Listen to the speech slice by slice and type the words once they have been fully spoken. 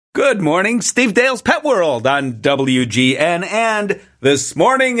Good morning, Steve Dale's Pet World on WGN, and this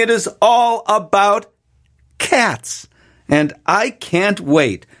morning it is all about cats, and I can't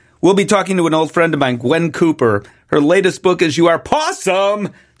wait. We'll be talking to an old friend of mine, Gwen Cooper. Her latest book is You Are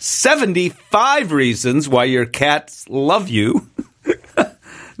Pawsome, 75 Reasons Why Your Cats Love You.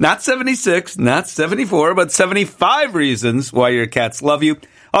 Not 76, not 74, but 75 reasons why your cats love you.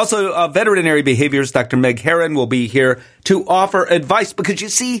 Also, veterinary behaviors, Dr. Meg Herron will be here to offer advice because, you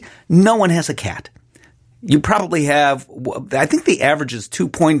see, no one has a cat. You probably have, I think the average is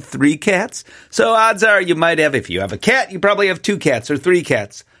 2.3 cats. So odds are you might have, if you have a cat, you probably have 2 cats or 3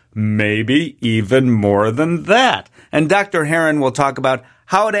 cats. Maybe even more than that. And Dr. Herron will talk about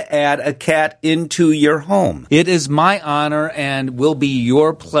how to add a cat into your home. It is my honor and will be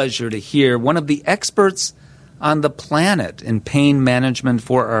your pleasure to hear one of the experts on the planet in pain management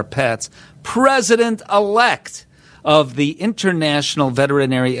for our pets, President-elect of the International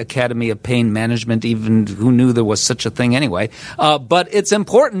Veterinary Academy of Pain Management, even who knew there was such a thing anyway. But it's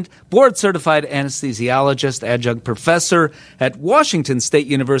important. Board-certified anesthesiologist, adjunct professor at Washington State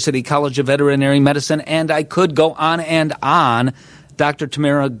University College of Veterinary Medicine, and I could go on and on. Dr.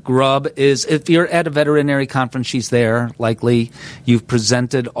 Tamara Grubb is, if you're at a veterinary conference, she's there, likely. You've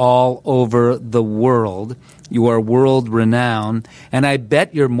presented all over the world. You are world-renowned, and I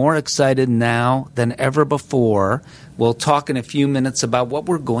bet you're more excited now than ever before. We'll talk in a few minutes about what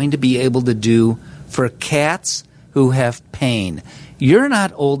we're going to be able to do for cats who have pain. You're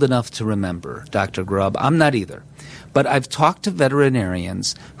not old enough to remember, Dr. Grubb. I'm not either. But I've talked to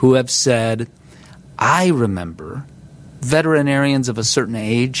veterinarians who have said, I remember, veterinarians of a certain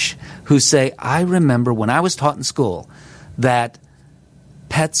age who say, I remember when I was taught in school that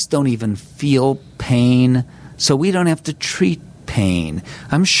pets don't even feel pain, so we don't have to treat pain.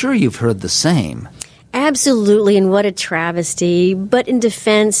 I'm sure you've heard the same. Absolutely, and what a travesty. But in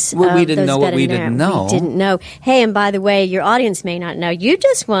defense we of didn't those know what we didn't know. We didn't know. Hey, and by the way, your audience may not know, you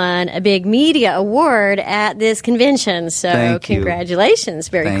just won a big media award at this convention. So Thank you. Congratulations.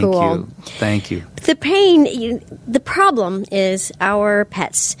 Very cool. Thank you. The pain, the problem is our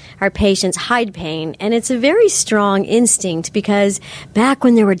pets, our patients hide pain, and it's a very strong instinct because back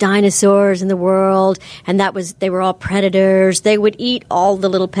when there were dinosaurs in the world and they were all predators, they would eat all the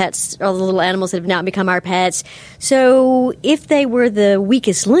little pets, all the little animals that have now become our pets. So if they were the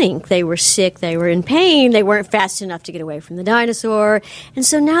weakest link, they were sick, they were in pain, they weren't fast enough to get away from the dinosaur, and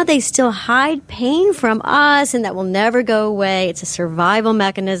so now they still hide pain from us, and that will never go away. It's a survival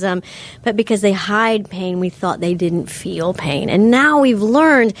mechanism, but because they hide pain, we thought they didn't feel pain. And now we've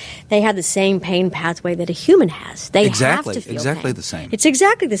learned they have the same pain pathway that a human has. They have to feel exactly pain. the same. It's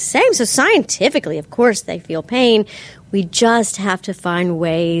exactly the same. So scientifically, of course, they feel pain. We just have to find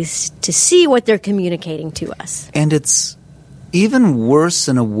ways to see what they're communicating to us. And it's even worse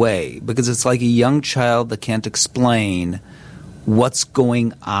in a way because it's like a young child that can't explain what's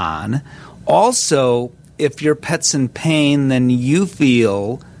going on. Also, if your pet's in pain, then you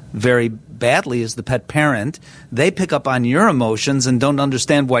feel very badly as the pet parent. They pick up on your emotions and don't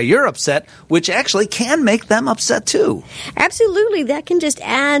understand why you're upset, which actually can make them upset too. Absolutely. That can just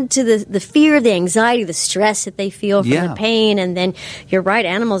add to the fear, the anxiety, the stress that they feel from the pain. And then you're right,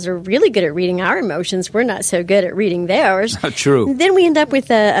 animals are really good at reading our emotions. We're not so good at reading theirs. True. Then we end up with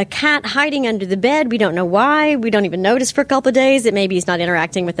a cat hiding under the bed. We don't know why. We don't even notice for a couple of days that maybe he's not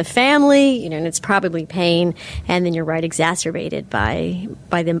interacting with the family, and it's probably pain. And then you're right, exacerbated by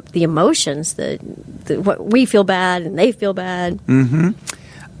the emotions. What we feel bad and they feel bad. Mm-hmm.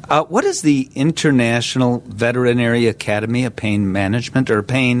 What is the International Veterinary Academy of Pain Management or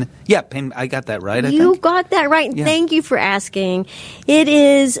pain? Yeah, pain. I got that right. You got that right. Yeah. Thank you for asking. It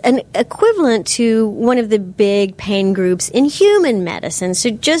is an equivalent to one of the big pain groups in human medicine.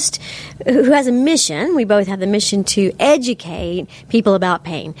 So just who has a mission. We both have the mission to educate people about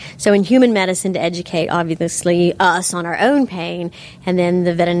pain. So in human medicine, to educate obviously us on our own pain, and then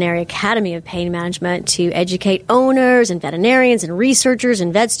the Veterinary Academy of Pain Management to educate owners and veterinarians and researchers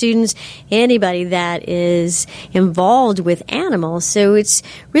and vet students, anybody that is involved with animals. So it's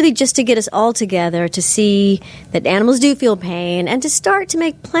really just to get us all together to see that animals do feel pain and to start to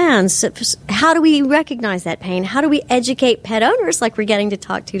make plans. How do we recognize that pain? How do we educate pet owners like we're getting to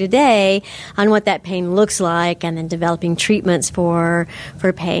talk to today on what that pain looks like, and then developing treatments for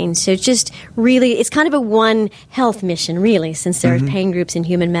pain. So it's just really, it's kind of a one health mission really, since there are pain groups in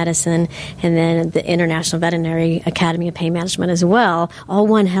human medicine and then the International Veterinary Academy of Pain Management as well, all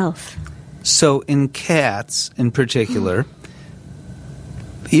one health. So in cats in particular,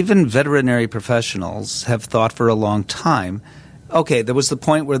 even veterinary professionals have thought for a long time, okay, there was the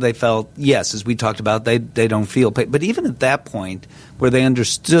point where they felt, yes, as we talked about, they don't feel pain. But even at that point, where they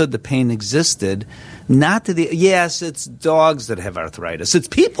understood the pain existed, yes, it's dogs that have arthritis. It's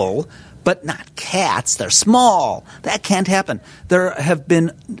people, but not cats. They're small. That can't happen. There have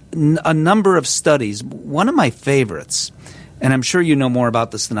been a number of studies. One of my favorites, and I'm sure you know more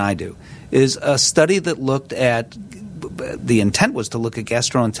about this than I do, is a study that looked at, the intent was to look at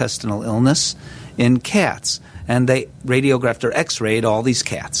gastrointestinal illness in cats. And they radiographed or x-rayed all these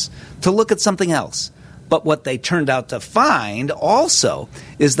cats to look at something else. But what they turned out to find also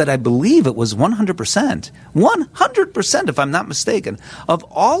is that I believe it was 100%, if I'm not mistaken, of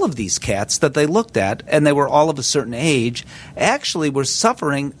all of these cats that they looked at, and they were all of a certain age, actually were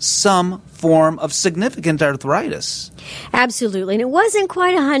suffering some form of significant arthritis. Absolutely. And it wasn't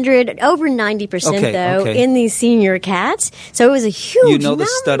quite 100, over 90% in these senior cats. So it was a huge number. You know the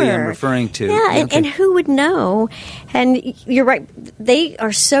study I'm referring to. Yeah, and who would know? And you're right. They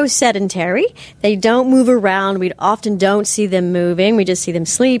are so sedentary. They don't move around. We often don't see them moving. We just see them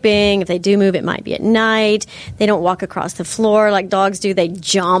sleeping. If they do move, it might be at night. They don't walk across the floor like dogs do. They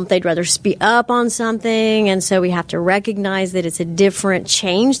jump. They'd rather be up on something. And so we have to recognize that it's a different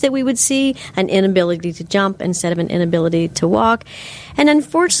change that we would see, an inability to jump instead of an inability to walk. And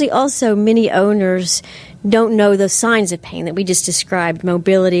unfortunately, also, many owners don't know the signs of pain that we just described,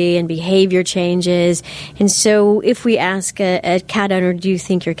 mobility and behavior changes. And so if we ask a cat owner, do you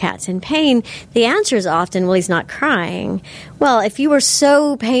think your cat's in pain? The answer is often, well, he's not crying. Well, if you were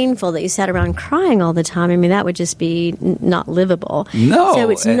so painful that you sat around crying all the time, I mean, that would just be not livable. No. So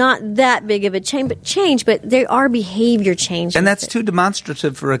it's not that big of a change, but there are behavior changes. And that's too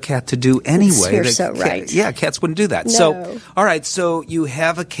demonstrative for a cat to do anyway. You're so right. Yeah, cats wouldn't do that. No. So, all right, so you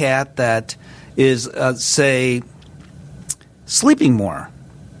have a cat that is, say, sleeping more.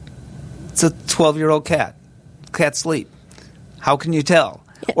 It's a 12-year-old cat. Cats sleep. How can you tell?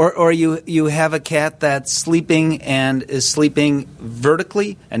 Yeah. Or you have a cat that's sleeping and is sleeping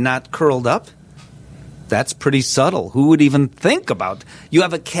vertically and not curled up? That's pretty subtle. Who would even think about? You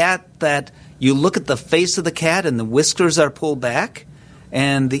have a cat that you look at the face of the cat and the whiskers are pulled back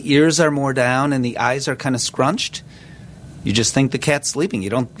and the ears are more down and the eyes are kind of scrunched. You just think the cat's sleeping. You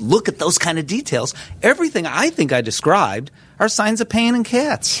don't look at those kind of details. Everything I think I described are signs of pain in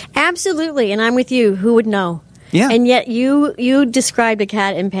cats. Absolutely, and I'm with you. Who would know? Yeah. And yet you described a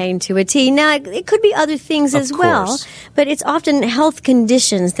cat in pain to a T. Now, it could be other things as well, but it's often health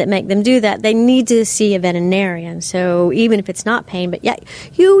conditions that make them do that. They need to see a veterinarian, so even if it's not pain. But yeah,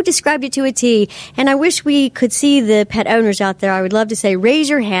 you described it to a T, and I wish we could see the pet owners out there. I would love to say, raise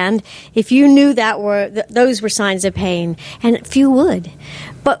your hand if you knew those were signs of pain, and few would.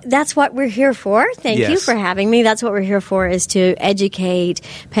 But that's what we're here for. Thank you for having me. That's what we're here for, is to educate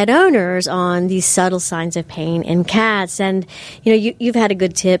pet owners on these subtle signs of pain in cats. And, you've had a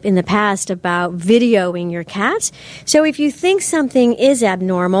good tip in the past about videoing your cat. So if you think something is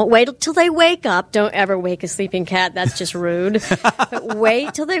abnormal, wait till they wake up. Don't ever wake a sleeping cat. That's just rude. But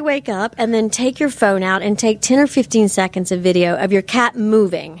wait till they wake up and then take your phone out and take 10 or 15 seconds of video of your cat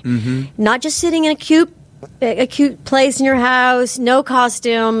moving. Mm-hmm. Not just sitting in a cute place in your house, no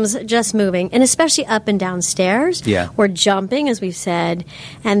costumes, just moving, and especially up and down stairs or jumping, as we've said,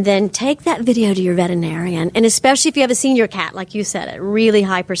 and then take that video to your veterinarian. And especially if you have a senior cat, like you said, a really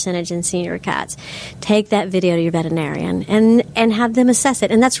high percentage in senior cats, take that video to your veterinarian and have them assess it.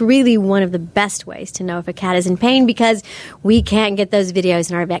 And that's really one of the best ways to know if a cat is in pain, because we can't get those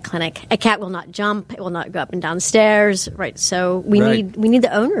videos in our vet clinic. A cat will not jump, it will not go up and down stairs, right? So we need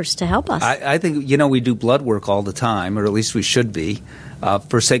the owners to help us. I think, we do blood work all the time, or at least we should be,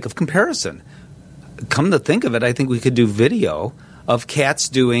 for sake of comparison. Come to think of it, I think we could do video of cats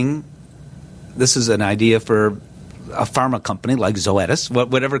doing, this is an idea for a pharma company like Zoetis,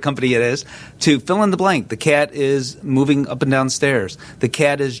 whatever company it is, to fill in the blank. The cat is moving up and down stairs. The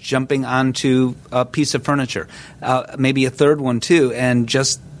cat is jumping onto a piece of furniture. Maybe a third one too, and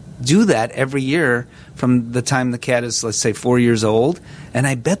just do that every year from the time the cat is, let's say, 4 years old. And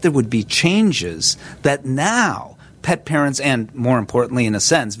I bet there would be changes that now pet parents and, more importantly, in a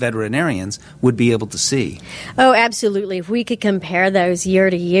sense, veterinarians would be able to see. Oh, absolutely. If we could compare those year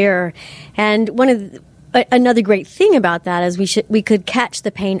to year. And another great thing about that is we could catch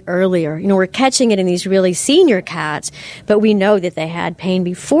the pain earlier. We're catching it in these really senior cats, but we know that they had pain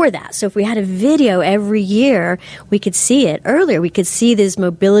before that. So if we had a video every year, we could see it earlier. We could see these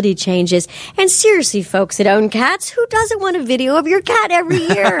mobility changes. And seriously, folks that own cats, who doesn't want a video of your cat every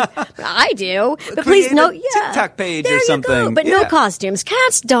year? I do. But please no, TikTok page there or something. You go. But no costumes.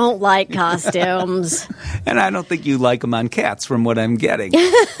 Cats don't like costumes. And I don't think you like them on cats, from what I'm getting.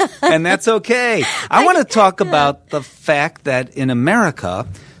 And that's okay. I want to to talk about the fact that in America,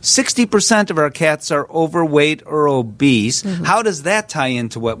 60% of our cats are overweight or obese. Mm-hmm. How does that tie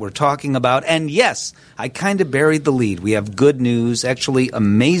into what we're talking about? And yes, I kind of buried the lead. We have good news, actually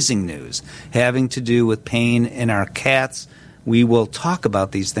amazing news, having to do with pain in our cats. We will talk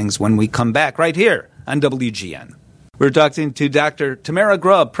about these things when we come back right here on WGN. We're talking to Dr. Tamara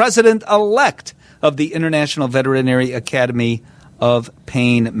Grubb, President-elect of the International Veterinary Academy of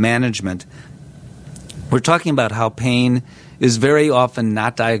Pain Management. We're talking about how pain is very often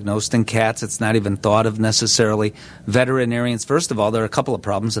not diagnosed in cats. It's not even thought of necessarily. Veterinarians, first of all, there are a couple of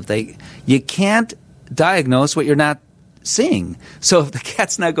problems. You can't diagnose what you're not seeing. So if the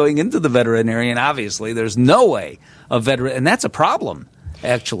cat's not going into the veterinarian, obviously there's no way and that's a problem.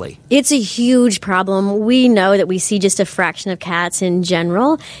 Actually, it's a huge problem. We know that we see just a fraction of cats in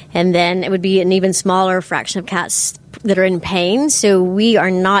general, and then it would be an even smaller fraction of cats that are in pain. So we are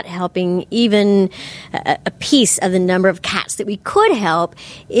not helping even a piece of the number of cats that we could help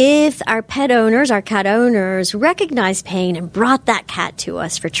if our pet owners, our cat owners, recognized pain and brought that cat to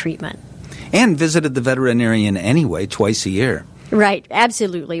us for treatment. And visited the veterinarian anyway, twice a year. Right,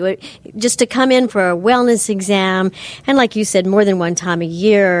 absolutely. Just to come in for a wellness exam, and like you said, more than one time a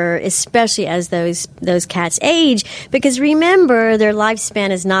year, especially as those cats age, because remember, their lifespan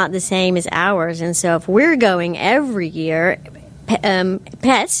is not the same as ours. And so if we're going every year,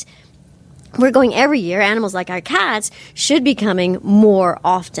 pets, we're going every year, animals like our cats should be coming more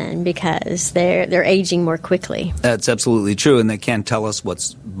often because they're aging more quickly. That's absolutely true, and they can't tell us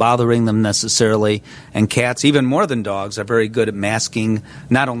what's bothering them necessarily. And cats, even more than dogs, are very good at masking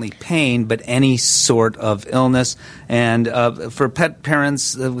not only pain but any sort of illness. And for pet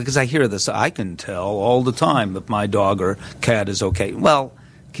parents, because I hear this, I can tell all the time if my dog or cat is okay. Well,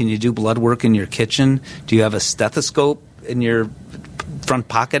 can you do blood work in your kitchen? Do you have a stethoscope in your front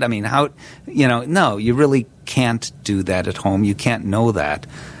pocket? I mean, no, you really can't do that at home. You can't know that.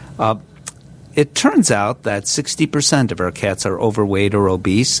 It turns out that 60% of our cats are overweight or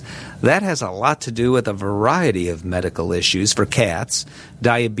obese. That has a lot to do with a variety of medical issues for cats.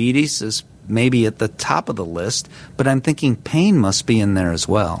 Diabetes is maybe at the top of the list, but I'm thinking pain must be in there as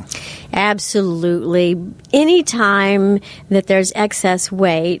well. Absolutely. Anytime that there's excess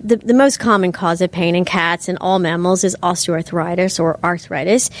weight, the most common cause of pain in cats and all mammals is osteoarthritis or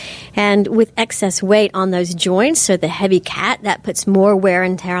arthritis. And with excess weight on those joints, so the heavy cat, that puts more wear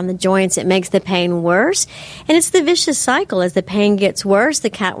and tear on the joints. It makes the pain worse. And it's the vicious cycle. As the pain gets worse, the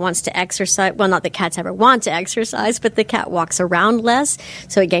cat wants to exercise. Well, not that cats ever want to exercise, but the cat walks around less,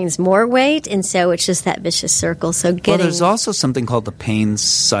 so it gains more weight. And so it's just that vicious circle. So there's also something called the pain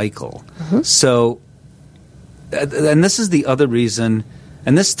cycle. Mm-hmm. So, and this is the other reason,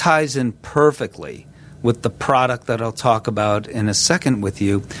 and this ties in perfectly with the product that I'll talk about in a second with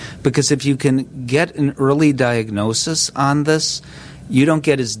you, because if you can get an early diagnosis on this, you don't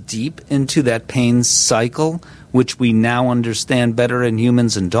get as deep into that pain cycle, which we now understand better in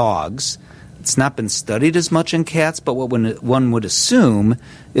humans and dogs. It's not been studied as much in cats, but what one would assume,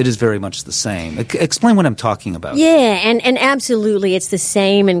 it is very much the same. Explain what I'm talking about. Yeah, and absolutely it's the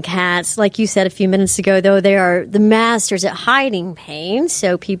same in cats. Like you said a few minutes ago, though, they are the masters at hiding pain,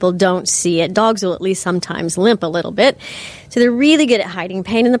 so people don't see it. Dogs will at least sometimes limp a little bit. So they're really good at hiding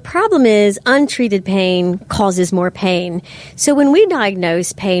pain. And the problem is untreated pain causes more pain. So when we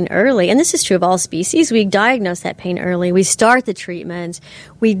diagnose pain early, and this is true of all species, we diagnose that pain early. We start the treatment.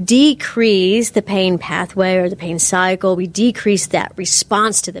 We decrease the pain pathway or the pain cycle. We decrease that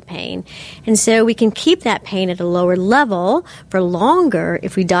response to the pain. And so we can keep that pain at a lower level for longer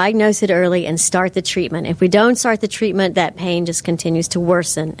if we diagnose it early and start the treatment. If we don't start the treatment, that pain just continues to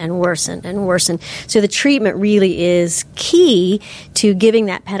worsen and worsen and worsen. So the treatment really is key to giving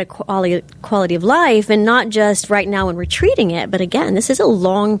that pet a quality of life, and not just right now when we're treating it, but again, this is a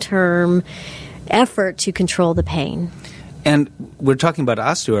long-term effort to control the pain. And we're talking about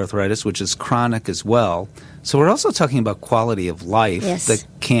osteoarthritis, which is chronic as well. So we're also talking about quality of life that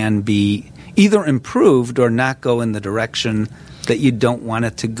can be either improved or not go in the direction that you don't want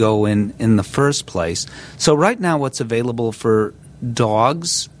it to go in the first place. So right now what's available for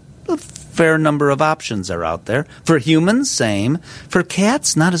dogs, a fair number of options are out there. For humans, same. For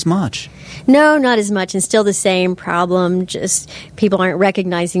cats, not as much. No, not as much, and still the same problem. Just people aren't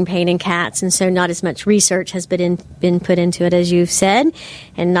recognizing pain in cats, and so not as much research has been put into it, as you've said,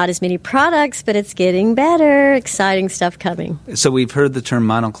 and not as many products, but it's getting better. Exciting stuff coming. So we've heard the term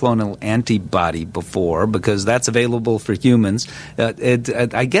monoclonal antibody before, because that's available for humans.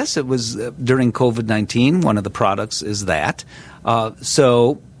 I guess it was during COVID-19, one of the products is that.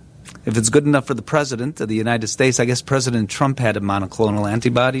 So if it's good enough for the president of the United States, I guess President Trump had a monoclonal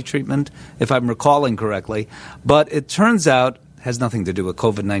antibody treatment, if I'm recalling correctly. But it turns out, has nothing to do with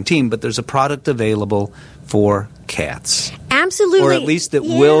COVID-19, but there's a product available for cats. Absolutely. Or at least it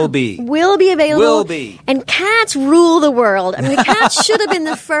will be. Will be available. Will be. And cats rule the world. I mean, the cats should have been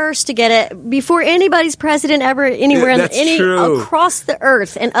the first to get it before anybody's president ever anywhere across the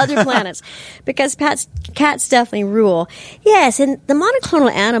earth and other planets, because cats definitely rule. Yes, and the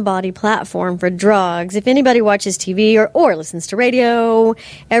monoclonal antibody platform for drugs, if anybody watches TV or listens to radio,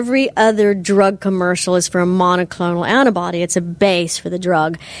 every other drug commercial is for a monoclonal antibody. It's a base for the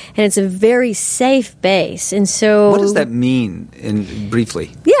drug, and it's a very safe base. And so, what does that mean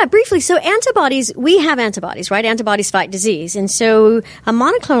briefly? Yeah, briefly. So antibodies, we have antibodies, right? Antibodies fight disease. And so a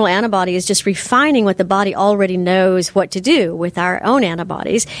monoclonal antibody is just refining what the body already knows what to do with our own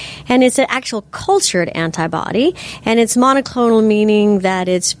antibodies. And it's an actual cultured antibody. And it's monoclonal, meaning that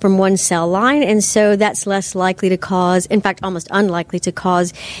it's from one cell line. And so that's less likely to cause, in fact, almost unlikely to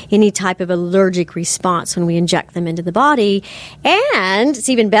cause any type of allergic response when we inject them into the body. And it's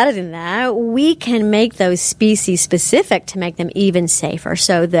even better than that. We can make those species specific to make them even safer.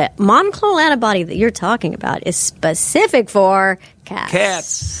 So the monoclonal antibody that you're talking about is specific for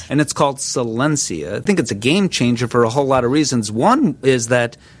cats. And it's called Solensia. I think it's a game changer for a whole lot of reasons. One is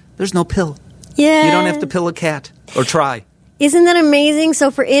that there's no pill. Yeah. You don't have to pill a cat or try. Isn't that amazing?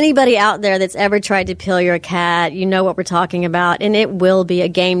 So for anybody out there that's ever tried to pill your cat, you know what we're talking about, and it will be a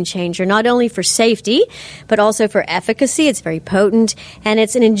game changer, not only for safety, but also for efficacy. It's very potent, and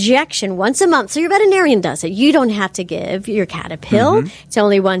it's an injection once a month. So your veterinarian does it. You don't have to give your cat a pill. Mm-hmm. It's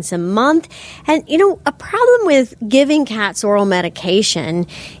only once a month. And, a problem with giving cats oral medication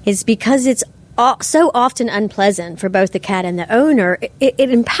is because it's so often unpleasant for both the cat and the owner, it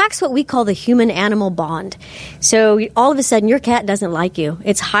impacts what we call the human-animal bond. So all of a sudden, your cat doesn't like you.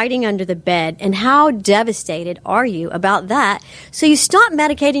 It's hiding under the bed. And how devastated are you about that? So you stop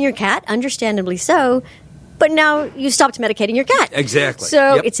medicating your cat, understandably so, but now you stopped medicating your cat. Exactly.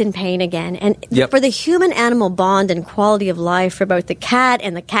 So it's in pain again. And for the human-animal bond and quality of life for both the cat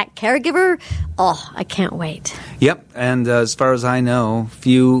and the cat caregiver, I can't wait. Yep. And as far as I know,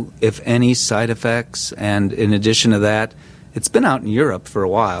 few, if any, side effects. And in addition to that, it's been out in Europe for a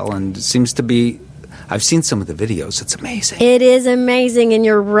while and it seems to be, I've seen some of the videos. It's amazing. It is amazing, and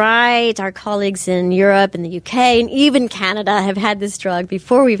you're right. Our colleagues in Europe and the UK and even Canada have had this drug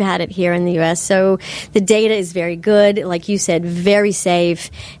before we've had it here in the U.S., so the data is very good. Like you said, very safe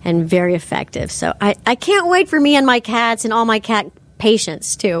and very effective. So I can't wait for me and my cats and all my cat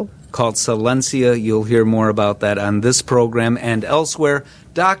patients, too. Called Solensia. You'll hear more about that on this program and elsewhere.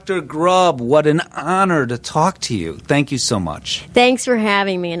 Dr. Grubb, what an honor to talk to you. Thank you so much. Thanks for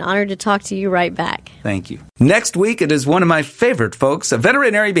having me. An honor to talk to you right back. Thank you. Next week, it is one of my favorite folks. A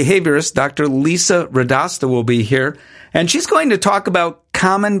veterinary behaviorist, Dr. Lisa Radasta, will be here, and she's going to talk about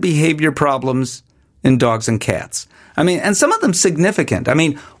common behavior problems in dogs and cats. And some of them significant.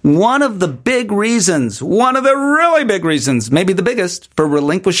 One of the really big reasons, maybe the biggest, for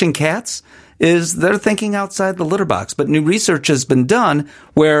relinquishing cats is they're thinking outside the litter box. But new research has been done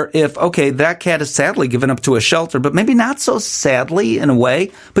where that cat is sadly given up to a shelter, but maybe not so sadly in a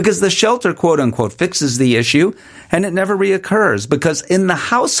way, because the shelter, quote unquote, fixes the issue and it never reoccurs because in the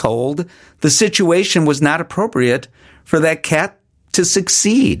household, the situation was not appropriate for that cat to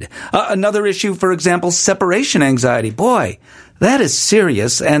succeed. Another issue, for example, separation anxiety. Boy, that is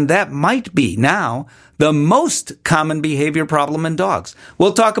serious, and that might be now the most common behavior problem in dogs.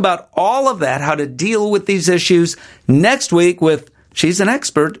 We'll talk about all of that, how to deal with these issues next week with, she's an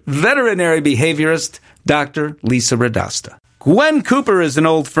expert, veterinary behaviorist, Dr. Lisa Radasta. Gwen Cooper is an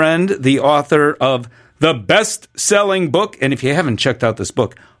old friend, the author of the best-selling book, and if you haven't checked out this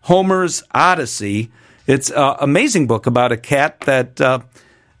book, Homer's Odyssey. It's an amazing book about a cat that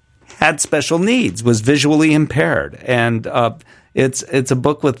had special needs, was visually impaired. And it's a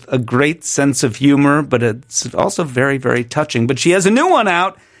book with a great sense of humor, but it's also very, very touching. But she has a new one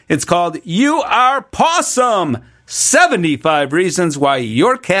out. It's called You Are Pawsome! 75 Reasons Why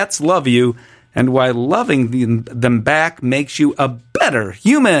Your Cats Love You and Why Loving Them Back Makes You a Better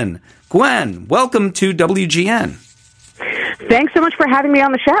Human. Gwen, welcome to WGN. Thanks so much for having me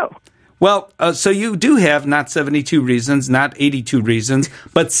on the show. Well, so you do have not 72 reasons, not 82 reasons,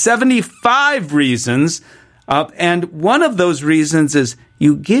 but 75 reasons. And one of those reasons is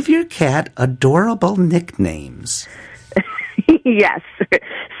you give your cat adorable nicknames. Yes.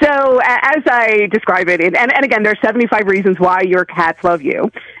 So as I describe it, and again, there's 75 reasons why your cats love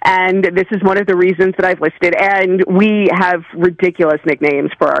you. And this is one of the reasons that I've listed. And we have ridiculous nicknames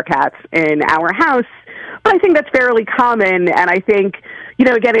for our cats in our house. But I think that's fairly common. And I think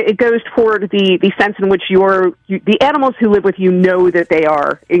again, it goes toward the sense in which the animals who live with you know that they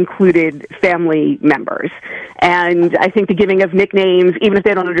are included family members. And I think the giving of nicknames, even if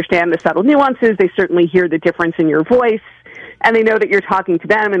they don't understand the subtle nuances, they certainly hear the difference in your voice, and they know that you're talking to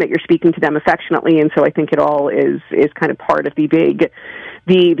them and that you're speaking to them affectionately. And so I think it all is kind of part of the big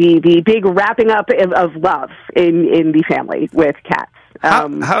wrapping up of love in the family with cats. I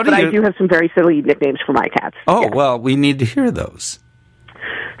do have some very silly nicknames for my cats. Oh, well, we need to hear those.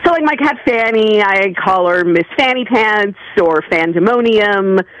 So, like my cat Fanny, I call her Miss Fanny Pants or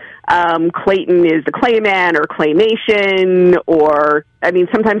Fandemonium. Clayton is the Clayman or Claymation, or,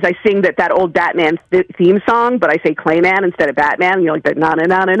 sometimes I sing that old Batman theme song, but I say Clayman instead of Batman. You're like,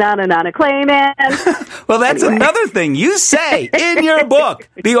 na-na-na-na-na-na-na Clayman. Well, that's another thing you say in your book,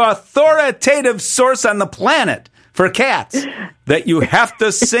 the authoritative source on the planet for cats, that you have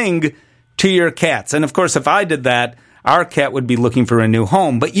to sing to your cats. And, of course, if I did that, our cat would be looking for a new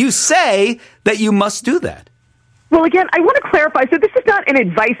home. But you say that you must do that. Well, again, I want to clarify. So this is not an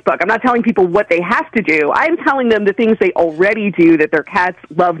advice book. I'm not telling people what they have to do. I'm telling them the things they already do that their cats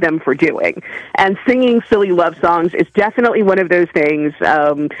love them for doing. And singing silly love songs is definitely one of those things.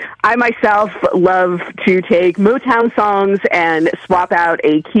 I myself love to take Motown songs and swap out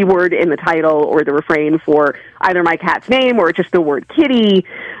a keyword in the title or the refrain for either my cat's name or just the word kitty.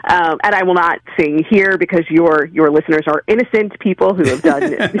 And I will not sing here because your listeners are innocent people who have done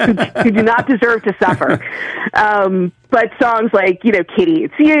who do not deserve to suffer. But songs like, Kitty,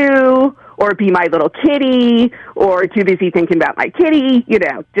 It's You, or Be My Little Kitty, or Too Busy Thinking About My Kitty,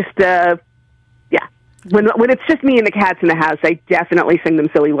 When it's just me and the cats in the house, I definitely sing them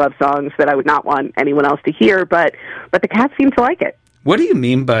silly love songs that I would not want anyone else to hear, but the cats seem to like it. What do you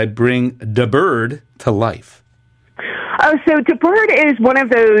mean by bring the bird to life? Oh, so the bird is one of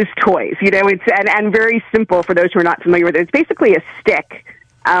those toys, it's and very simple for those who are not familiar with it. It's basically a stick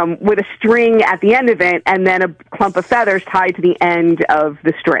with a string at the end of it, and then a clump of feathers tied to the end of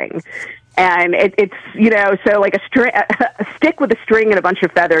the string. And it's so like a stick with a string and a bunch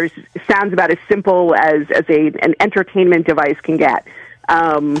of feathers sounds about as simple as an entertainment device can get.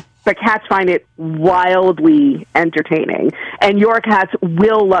 But cats find it wildly entertaining, and your cats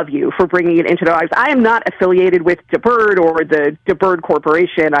will love you for bringing it into their lives. I am not affiliated with DeBird or the DeBird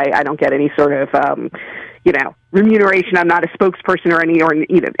Corporation. I don't get any sort of remuneration. I'm not a spokesperson or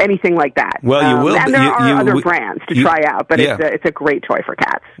anything like that. Well, you will. And there are other brands to try out, but it's a great toy for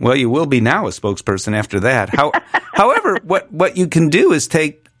cats. Well, you will be now a spokesperson after that. However, what you can do is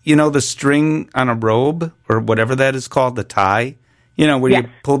take the string on a robe or whatever that is called, the tie. Where you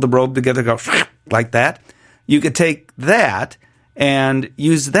pull the robe together, go like that. You could take that and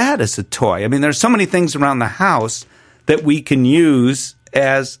use that as a toy. There's so many things around the house that we can use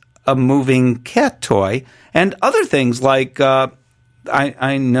as a moving cat toy, and other things like,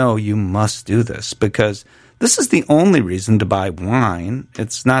 I know you must do this because this is the only reason to buy wine.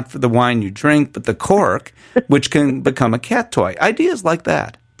 It's not for the wine you drink, but the cork, which can become a cat toy. Ideas like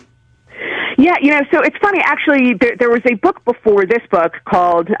that. Yeah, so it's funny, actually, there was a book before this book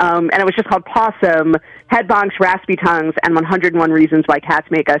called, and it was just called Possum, Head Bonks, Raspy Tongues, and 101 Reasons Why Cats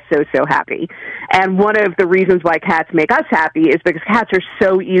Make Us So Happy. And one of the reasons why cats make us happy is because cats are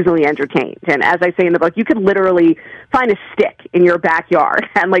so easily entertained. And as I say in the book, you could literally find a stick in your backyard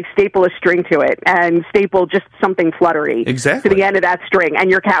and, staple a string to it and staple just something fluttery to the end of that string. And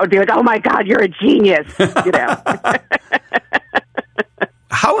your cat would be like, oh, my God, you're a genius,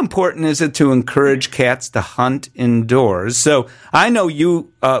 How important is it to encourage cats to hunt indoors? So I know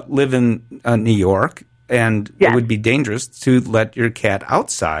you live in New York, and it would be dangerous to let your cat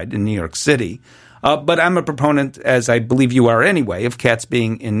outside in New York City. But I'm a proponent, as I believe you are anyway, of cats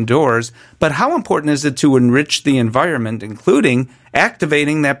being indoors. But how important is it to enrich the environment, including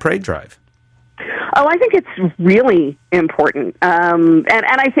activating that prey drive? Oh, I think it's really important. And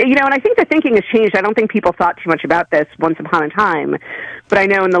I say, and I think the thinking has changed. I don't think people thought too much about this once upon a time. But I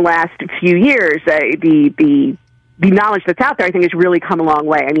know in the last few years, the knowledge that's out there, I think, has really come a long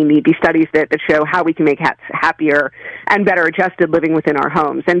way. The studies that show how we can make cats happier and better adjusted living within our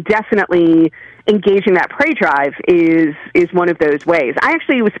homes. And definitely engaging that prey drive is one of those ways. I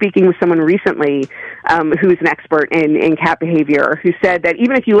actually was speaking with someone recently who's an expert in cat behavior, who said that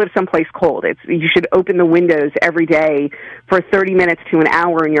even if you live someplace cold, you should open the windows every day for 30 minutes to an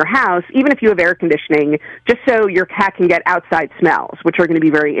hour in your house, even if you have air conditioning, just so your cat can get outside smells, which are going to be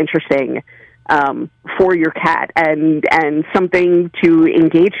very interesting for your cat and something to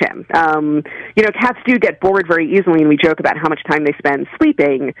engage him. Cats do get bored very easily, and we joke about how much time they spend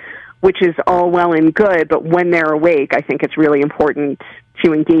sleeping, which is all well and good, but when they're awake, I think it's really important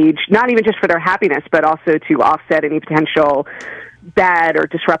to engage, not even just for their happiness, but also to offset any potential bad or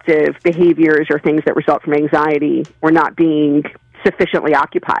disruptive behaviors or things that result from anxiety or not being sufficiently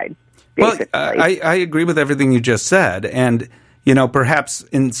occupied. Basically. Well, I agree with everything you just said. And, perhaps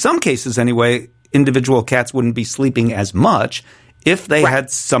in some cases anyway, individual cats wouldn't be sleeping as much if they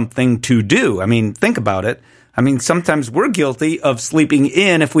had something to do. I mean, think about it. I mean, sometimes we're guilty of sleeping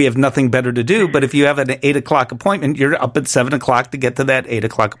in if we have nothing better to do. But if you have an 8 o'clock appointment, you're up at 7 o'clock to get to that 8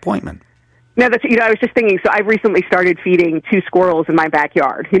 o'clock appointment. No, that's, I was just thinking, so I've recently started feeding 2 squirrels in my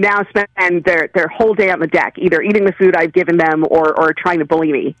backyard who now spend their whole day on the deck, either eating the food I've given them or trying to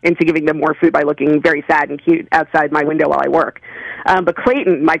bully me into giving them more food by looking very sad and cute outside my window while I work. But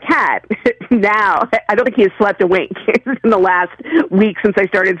Clayton, my cat, now, I don't think he has slept a wink in the last week since I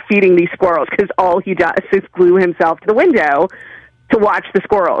started feeding these squirrels, because all he does is glue himself to the window to watch the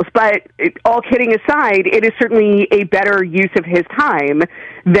squirrels. But all kidding aside, it is certainly a better use of his time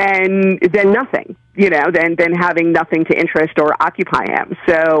than nothing, than having nothing to interest or occupy him.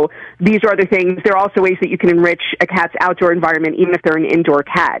 So these are other things. There are also ways that you can enrich a cat's outdoor environment, even if they're an indoor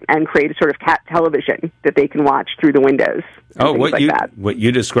cat, and create a sort of cat television that they can watch through the windows. Oh, what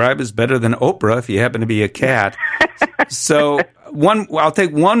you describe is better than Oprah if you happen to be a cat. So I'll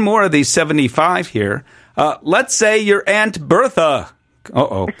take one more of these 75 here. Let's say your Aunt Bertha.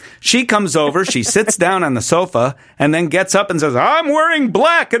 She comes over, she sits down on the sofa, and then gets up and says, I'm wearing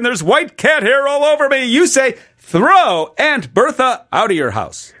black and there's white cat hair all over me. You say, throw Aunt Bertha out of your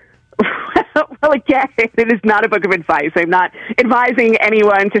house. Well, again, it is not a book of advice. I'm not advising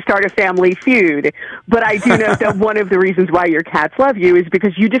anyone to start a family feud. But I do know that one of the reasons why your cats love you is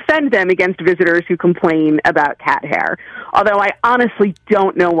because you defend them against visitors who complain about cat hair. Although I honestly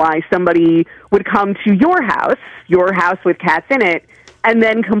don't know why somebody would come to your house with cats in it, and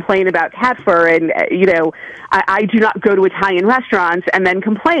then complain about cat fur. And, I do not go to Italian restaurants and then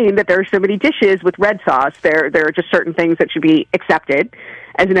complain that there are so many dishes with red sauce. There are just certain things that should be accepted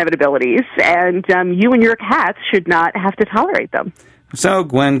as inevitabilities, and you and your cats should not have to tolerate them. So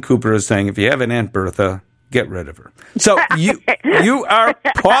Gwen Cooper is saying, if you have an Aunt Bertha, get rid of her. So you are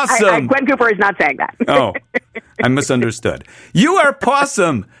Possum. Gwen Cooper is not saying that. Oh, I misunderstood. You are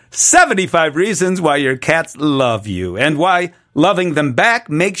Possum. 75 reasons why your cats love you and why loving them back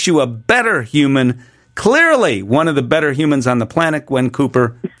makes you a better human. Clearly, one of the better humans on the planet, Gwen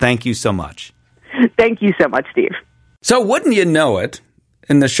Cooper. Thank you so much. Thank you so much, Steve. So wouldn't you know it,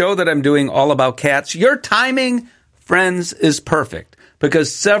 in the show that I'm doing all about cats, your timing, friends, is perfect.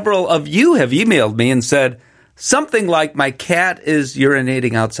 Because several of you have emailed me and said something like, my cat is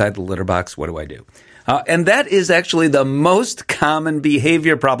urinating outside the litter box. What do I do? And that is actually the most common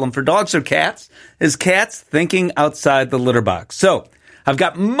behavior problem for dogs or cats, is cats thinking outside the litter box. So I've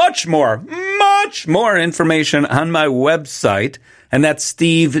got much more information on my website, and that's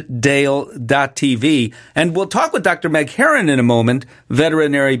stevedale.tv. And we'll talk with Dr. Meg Herron in a moment,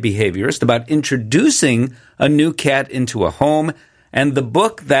 veterinary behaviorist, about introducing a new cat into a home, and the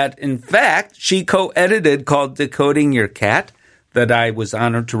book that, in fact, she co-edited called Decoding Your Cat, that I was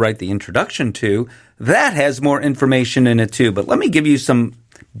honored to write the introduction to, that has more information in it too. But let me give you some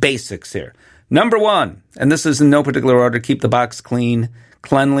basics here. Number 1, and this is in no particular order, keep the box clean.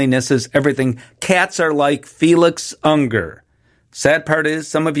 Cleanliness is everything. Cats are like Felix Unger. Sad part is,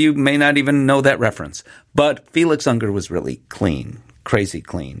 some of you may not even know that reference. But Felix Unger was really clean, crazy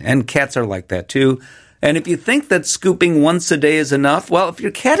clean. And cats are like that too. And if you think that scooping once a day is enough, well, if your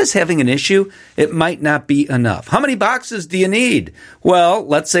cat is having an issue, it might not be enough. How many boxes do you need? Well,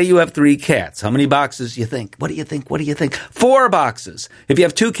 let's say you have 3 cats. How many boxes do you think? What do you think? 4 boxes. If you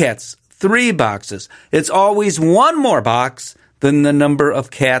have 2 cats, 3 boxes. It's always 1 more box than the number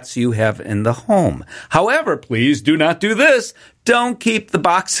of cats you have in the home. However, please do not do this. Don't keep the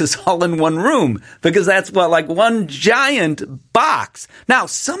boxes all in one room, because that's like one giant box. Now,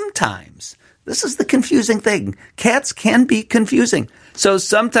 sometimes, this is the confusing thing. Cats can be confusing. So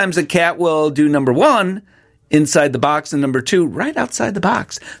sometimes a cat will do number 1 inside the box and number 2 right outside the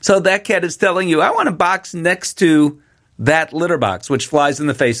box. So that cat is telling you, I want a box next to that litter box, which flies in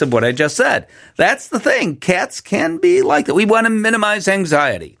the face of what I just said. That's the thing. Cats can be like that. We want to minimize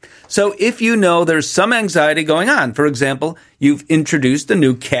anxiety. So if you know there's some anxiety going on, for example, you've introduced a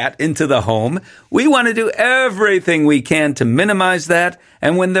new cat into the home, we want to do everything we can to minimize that.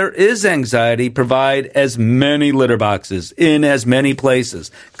 And when there is anxiety, provide as many litter boxes in as many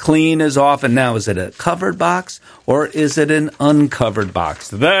places. Clean as often. Now, is it a covered box or is it an uncovered box?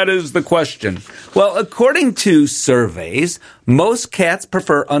 That is the question. Well, according to surveys, most cats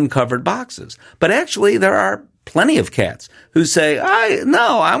prefer uncovered boxes. But actually, there are plenty of cats who say,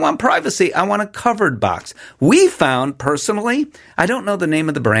 I want privacy. I want a covered box. We found, personally, I don't know the name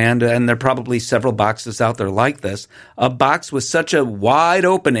of the brand, and there are probably several boxes out there like this, a box with such a wide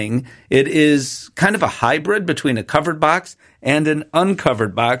opening, it is kind of a hybrid between a covered box and an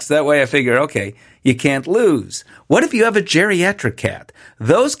uncovered box. That way I figure, okay, you can't lose. What if you have a geriatric cat?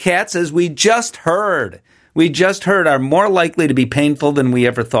 Those cats, as we just heard, are more likely to be painful than we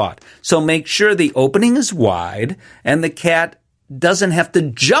ever thought. So make sure the opening is wide and the cat doesn't have to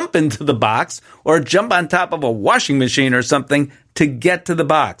jump into the box or jump on top of a washing machine or something to get to the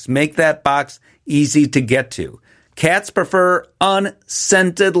box. Make that box easy to get to. Cats prefer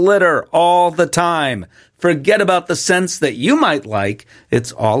unscented litter all the time. Forget about the scents that you might like.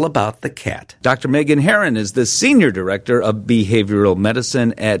 It's all about the cat. Dr. Megan Herron is the Senior Director of Behavioral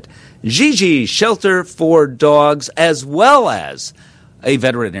Medicine at Gigi Shelter for Dogs, as well as a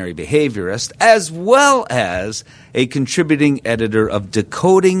veterinary behaviorist, as well as a contributing editor of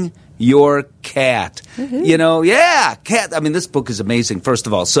Decoding Your Cat. Mm-hmm. Cat. I mean, this book is amazing, first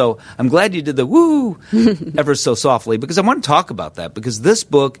of all. So I'm glad you did the woo ever so softly, because I want to talk about that, because this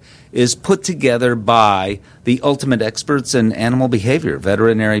book is put together by the ultimate experts in animal behavior,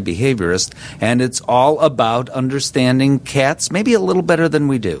 veterinary behaviorists, and it's all about understanding cats maybe a little better than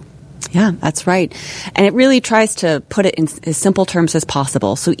we do. Yeah, that's right. And it really tries to put it in as simple terms as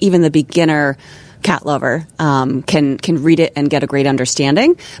possible. So even the beginner cat lover can read it and get a great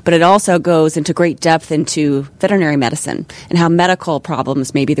understanding. But it also goes into great depth into veterinary medicine and how medical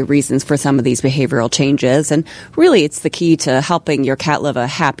problems may be the reasons for some of these behavioral changes. And really, it's the key to helping your cat live a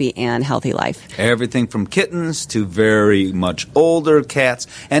happy and healthy life. Everything from kittens to very much older cats,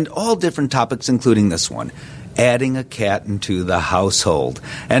 and all different topics, including this one. Adding a cat into the household.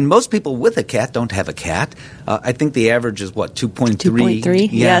 And most people with a cat don't have a cat. I think the average is, 2.3? 2.3,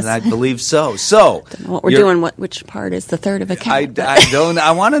 yes. I believe so. So, don't know what we're doing. Which part is the third of a cat?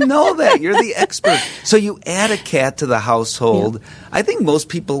 I want to know that. You're the expert. So you add a cat to the household. Yeah. I think most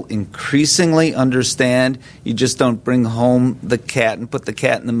people increasingly understand you just don't bring home the cat and put the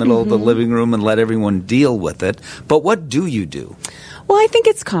cat in the middle of the living room and let everyone deal with it. But what do you do? Well, I think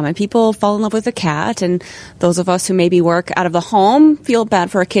it's common. People fall in love with a cat, and those of us who maybe work out of the home feel bad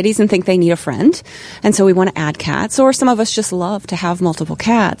for our kitties and think they need a friend. And so we want to add cats, or some of us just love to have multiple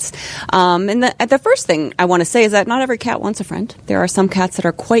cats. And the first thing I want to say is that not every cat wants a friend. There are some cats that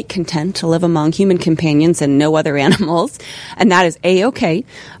are quite content to live among human companions and no other animals, and that is A-okay.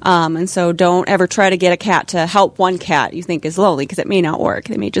 And so don't ever try to get a cat to help one cat you think is lonely, because it may not work.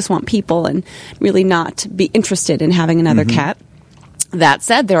 They may just want people and really not be interested in having another cat. That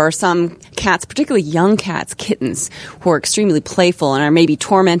said, there are some cats, particularly young cats, kittens, who are extremely playful and are maybe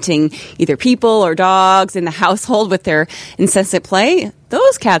tormenting either people or dogs in the household with their incessant play.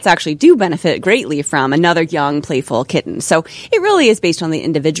 Those cats actually do benefit greatly from another young, playful kitten. So it really is based on the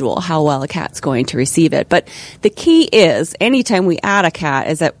individual, how well a cat's going to receive it. But the key is, anytime we add a cat,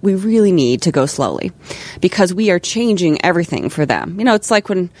 is that we really need to go slowly, because we are changing everything for them. It's like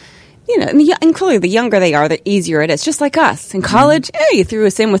when... and clearly the younger they are, the easier it is. Just like us. In college, you threw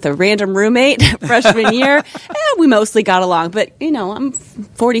us in with a random roommate freshman year. We mostly got along. But, I'm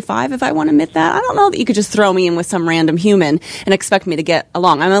 45, if I want to admit that. I don't know that you could just throw me in with some random human and expect me to get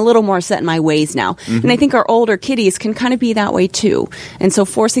along. I'm a little more set in my ways now. And I think our older kitties can kind of be that way too. And so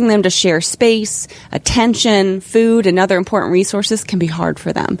forcing them to share space, attention, food, and other important resources can be hard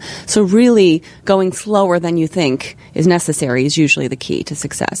for them. So really going slower than you think is necessary is usually the key to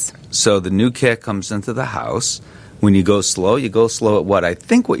success. So the new cat comes into the house. When you go slow at what? I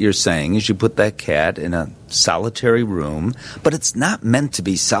think what you're saying is you put that cat in a solitary room, but it's not meant to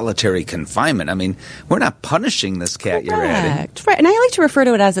be solitary confinement. I mean, we're not punishing this cat you're adding. Right, and I like to refer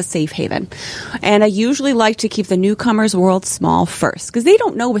to it as a safe haven. And I usually like to keep the newcomer's world small first, because they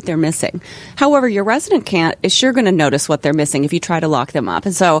don't know what they're missing. However, your resident cat is sure going to notice what they're missing if you try to lock them up.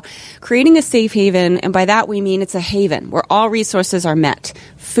 And so creating a safe haven, and by that we mean it's a haven where all resources are met.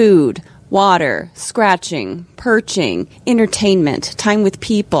 Food, water, scratching, perching, entertainment, time with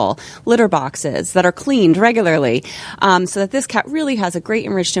people, litter boxes that are cleaned regularly, so that this cat really has a great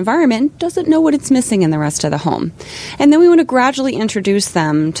enriched environment, doesn't know what it's missing in the rest of the home. And then we want to gradually introduce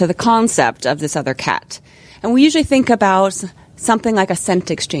them to the concept of this other cat. And we usually think about something like a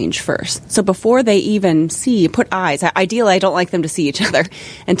scent exchange first. So before they even put eyes, ideally I don't like them to see each other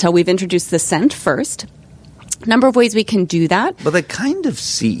until we've introduced the scent first. Number of ways we can do that. But they kind of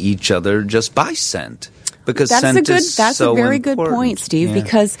see each other just by scent. because that's scent is That's so a very good important. point, Steve, Yeah.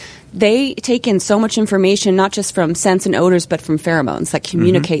 because they take in so much information, not just from scents and odors, but from pheromones that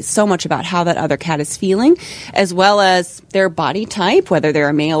communicate so much about how that other cat is feeling, as well as their body type, whether they're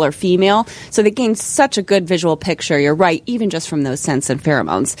a male or female. So they gain such a good visual picture, you're right, even just from those scents and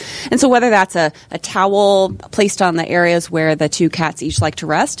pheromones. And so whether that's a towel placed on the areas where the two cats each like to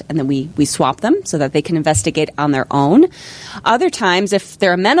rest, and then we swap them so that they can investigate on their own. Other times, if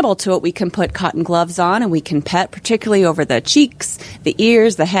they're amenable to it, we can put cotton gloves on and we can pet, particularly over the cheeks, the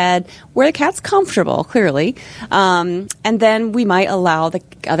ears, the head, where the cat's comfortable, clearly. And then we might allow the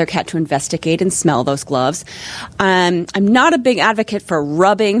other cat to investigate and smell those gloves. I'm not a big advocate for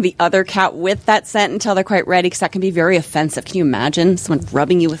rubbing the other cat with that scent until they're quite ready, because that can be very offensive. Can you imagine someone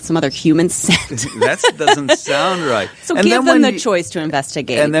rubbing you with some other human scent? That doesn't sound right. So and give them the choice to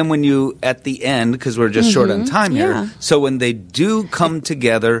investigate. And then when you, at the end, because we're just short on time Yeah. here, so when they do come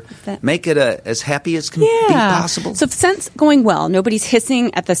together, make it as happy as can be possible. So if scent's going well, nobody's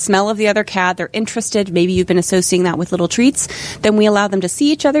hissing at the smell of the other cat, they're interested, maybe you've been associating that with little treats, then we allow them to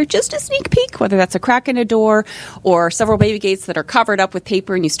see each other, just a sneak peek, whether that's a crack in a door or several baby gates that are covered up with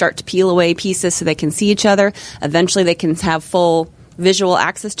paper and you start to peel away pieces so they can see each other. Eventually they can have full visual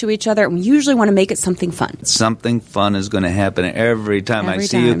access to each other, and we usually want to make it something fun. Something fun is going to happen every time I Every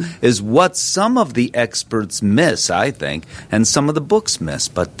see you, time. is what some of the experts miss, I think, and some of the books miss,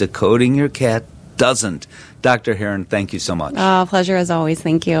 but Decoding Your Cat doesn't. Dr. Heron, thank you so much. Oh, pleasure as always.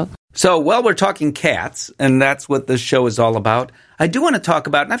 Thank you. So, while we're talking cats, and that's what this show is all about, I do want to talk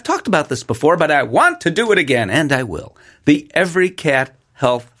about, and I've talked about this before, but I want to do it again, and I will, the Every Cat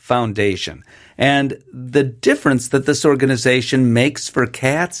Health Foundation. And the difference that this organization makes for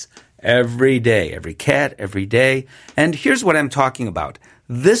cats every day, every cat, every day. And here's what I'm talking about.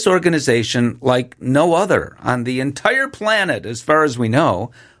 This organization, like no other on the entire planet, as far as we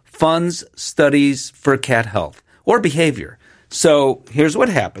know, funds studies for cat health or behavior. So here's what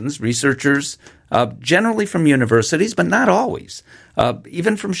happens. Researchers, generally from universities, but not always,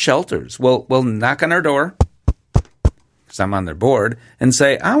 even from shelters, will knock on our door, because I'm on their board, and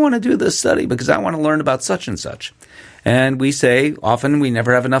say, I want to do this study because I want to learn about such and such. And we say, often we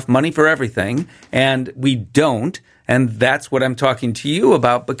never have enough money for everything, and we don't. And that's what I'm talking to you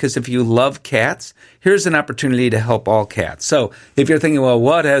about, because if you love cats, here's an opportunity to help all cats. So if you're thinking, well,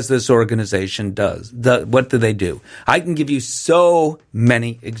 what has this organization what do they do? I can give you so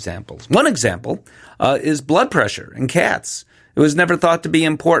many examples. One example is blood pressure in cats. It was never thought to be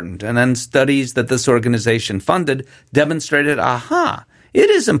important, and then studies that this organization funded demonstrated, it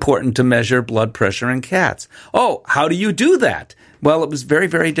is important to measure blood pressure in cats. Oh, how do you do that? Well, it was very,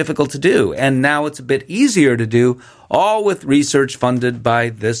 very difficult to do, and now it's a bit easier to do, all with research funded by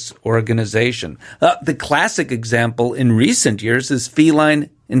this organization. The classic example in recent years is feline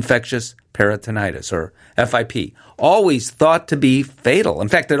infectious peritonitis, or FIP, always thought to be fatal. In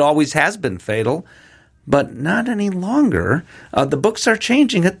fact, it always has been fatal, but not any longer. The books are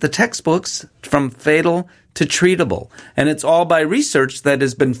changing it, the textbooks, from fatal to treatable. And it's all by research that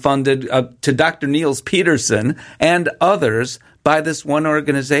has been funded to Dr. Niels Peterson and others by this one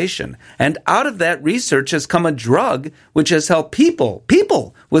organization. And out of that research has come a drug which has helped people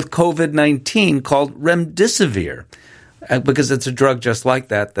with COVID-19 called remdesivir, because it's a drug just like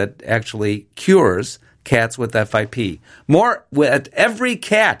that actually cures cats with FIP. More at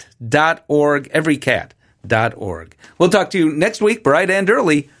everycat.org, everycat.org. We'll talk to you next week, bright and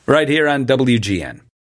early, right here on WGN.